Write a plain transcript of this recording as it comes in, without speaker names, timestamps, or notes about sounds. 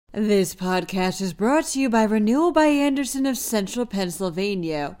This podcast is brought to you by Renewal by Andersen of Central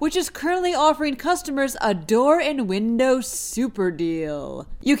Pennsylvania, which is currently offering customers a door and window super deal.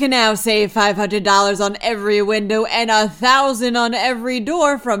 You can now save $500 on every window and $1,000 on every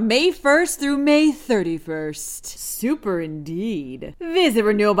door from May 1st through May 31st. Super indeed. Visit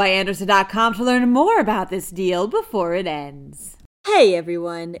renewalbyandersen.com to learn more about this deal before it ends. Hey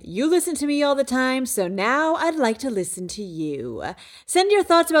everyone, you listen to me all the time, so now I'd like to listen to you. Send your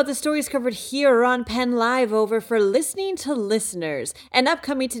thoughts about the stories covered here on Penn Live over for Listening to Listeners, an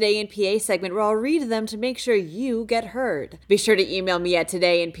upcoming Today in PA segment where I'll read them to make sure you get heard. Be sure to email me at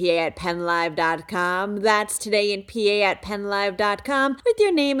todayinpa@pennlive.com. That's todayinpa@pennlive.com with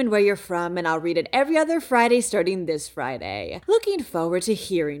your name and where you're from, and I'll read it every other Friday starting this Friday. Looking forward to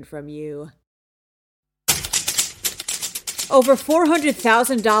hearing from you. Over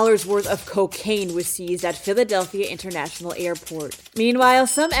 $400,000 worth of cocaine was seized at Philadelphia International Airport. Meanwhile,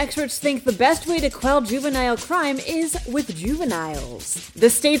 some experts think the best way to quell juvenile crime is with juveniles. The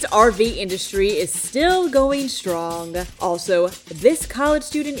state's RV industry is still going strong. Also, this college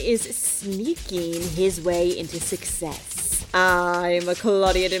student is sneaking his way into success. I'm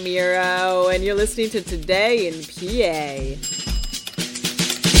Claudia DeMiro, and you're listening to Today in PA.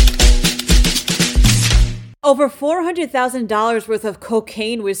 Over $400,000 worth of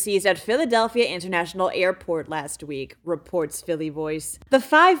cocaine was seized at Philadelphia International Airport last week, reports Philly Voice. The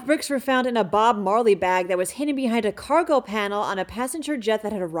 5 bricks were found in a Bob Marley bag that was hidden behind a cargo panel on a passenger jet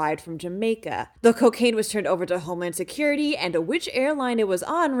that had arrived from Jamaica. The cocaine was turned over to Homeland Security, and which airline it was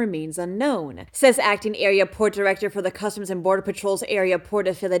on remains unknown, says Acting Area Port Director for the Customs and Border Patrol's Area Port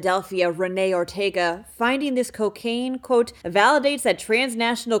of Philadelphia, Renee Ortega. Finding this cocaine, quote, validates that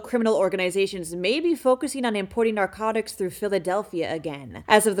transnational criminal organizations may be focusing on importing narcotics through Philadelphia again.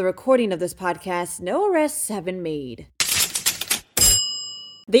 As of the recording of this podcast, no arrests have been made.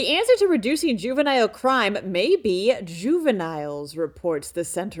 The answer to reducing juvenile crime may be juveniles, reports the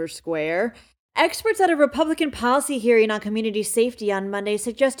Center Square. Experts at a Republican policy hearing on community safety on Monday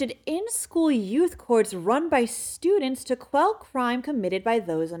suggested in-school youth courts run by students to quell crime committed by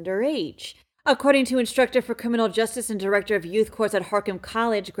those underage. According to instructor for criminal justice and director of youth courts at Harcum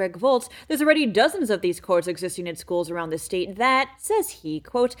College, Greg Volz, there's already dozens of these courts existing in schools around the state that, says he,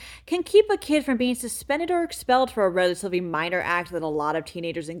 quote, can keep a kid from being suspended or expelled for a relatively minor act that a lot of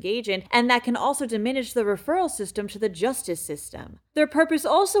teenagers engage in, and that can also diminish the referral system to the justice system. Their purpose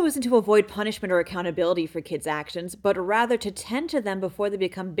also isn't to avoid punishment or accountability for kids' actions, but rather to tend to them before they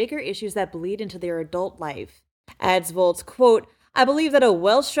become bigger issues that bleed into their adult life. Adds Volz, quote, I believe that a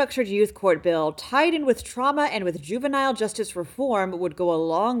well-structured youth court bill tied in with trauma and with juvenile justice reform would go a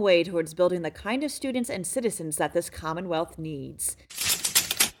long way towards building the kind of students and citizens that this Commonwealth needs.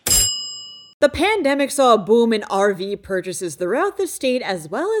 The pandemic saw a boom in RV purchases throughout the state as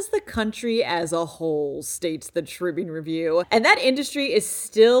well as the country as a whole, states the Tribune Review, and that industry is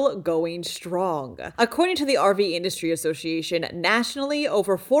still going strong. According to the RV Industry Association, nationally,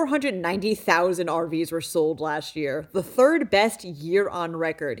 over 490,000 RVs were sold last year, the third best year on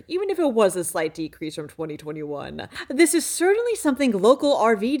record, even if it was a slight decrease from 2021. This is certainly something local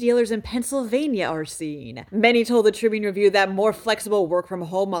RV dealers in Pennsylvania are seeing. Many told the Tribune Review that more flexible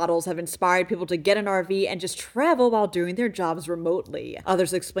work-from-home models have inspired people to get an RV and just travel while doing their jobs remotely.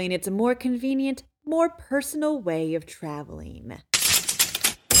 Others explain it's a more convenient, more personal way of traveling.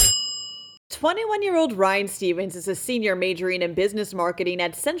 21-year-old Ryan Stevens is a senior majoring in business marketing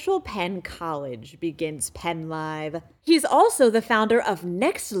at Central Penn College, begins Penn Live. He's also the founder of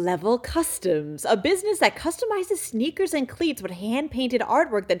Next Level Customs, a business that customizes sneakers and cleats with hand-painted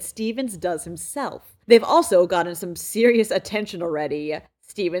artwork that Stevens does himself. They've also gotten some serious attention already.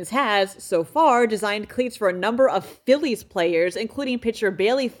 Stevens has, so far, designed cleats for a number of Phillies players, including pitcher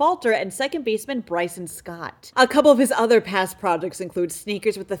Bailey Falter and second baseman Bryson Scott. A couple of his other past projects include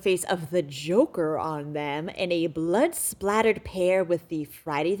sneakers with the face of the Joker on them and a blood-splattered pair with the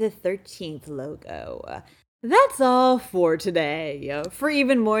Friday the 13th logo. That's all for today. For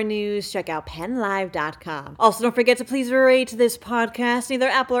even more news, check out pennlive.com. Also, don't forget to please rate this podcast in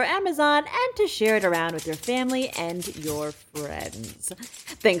either Apple or Amazon and to share it around with your family and your friends.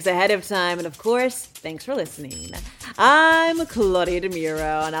 Thanks ahead of time, and of course, thanks for listening. I'm Claudia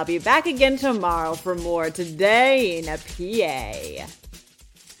DeMiro, and I'll be back again tomorrow for more Today in PA.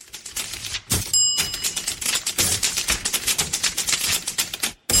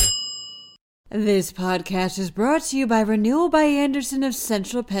 This podcast is brought to you by Renewal by Andersen of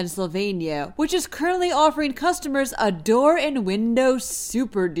Central Pennsylvania, which is currently offering customers a door and window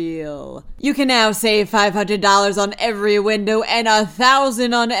super deal. You can now save $500 on every window and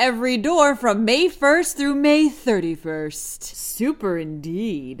 $1,000 on every door from May 1st through May 31st. Super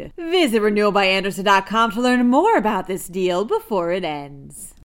indeed. Visit renewalbyandersen.com to learn more about this deal before it ends.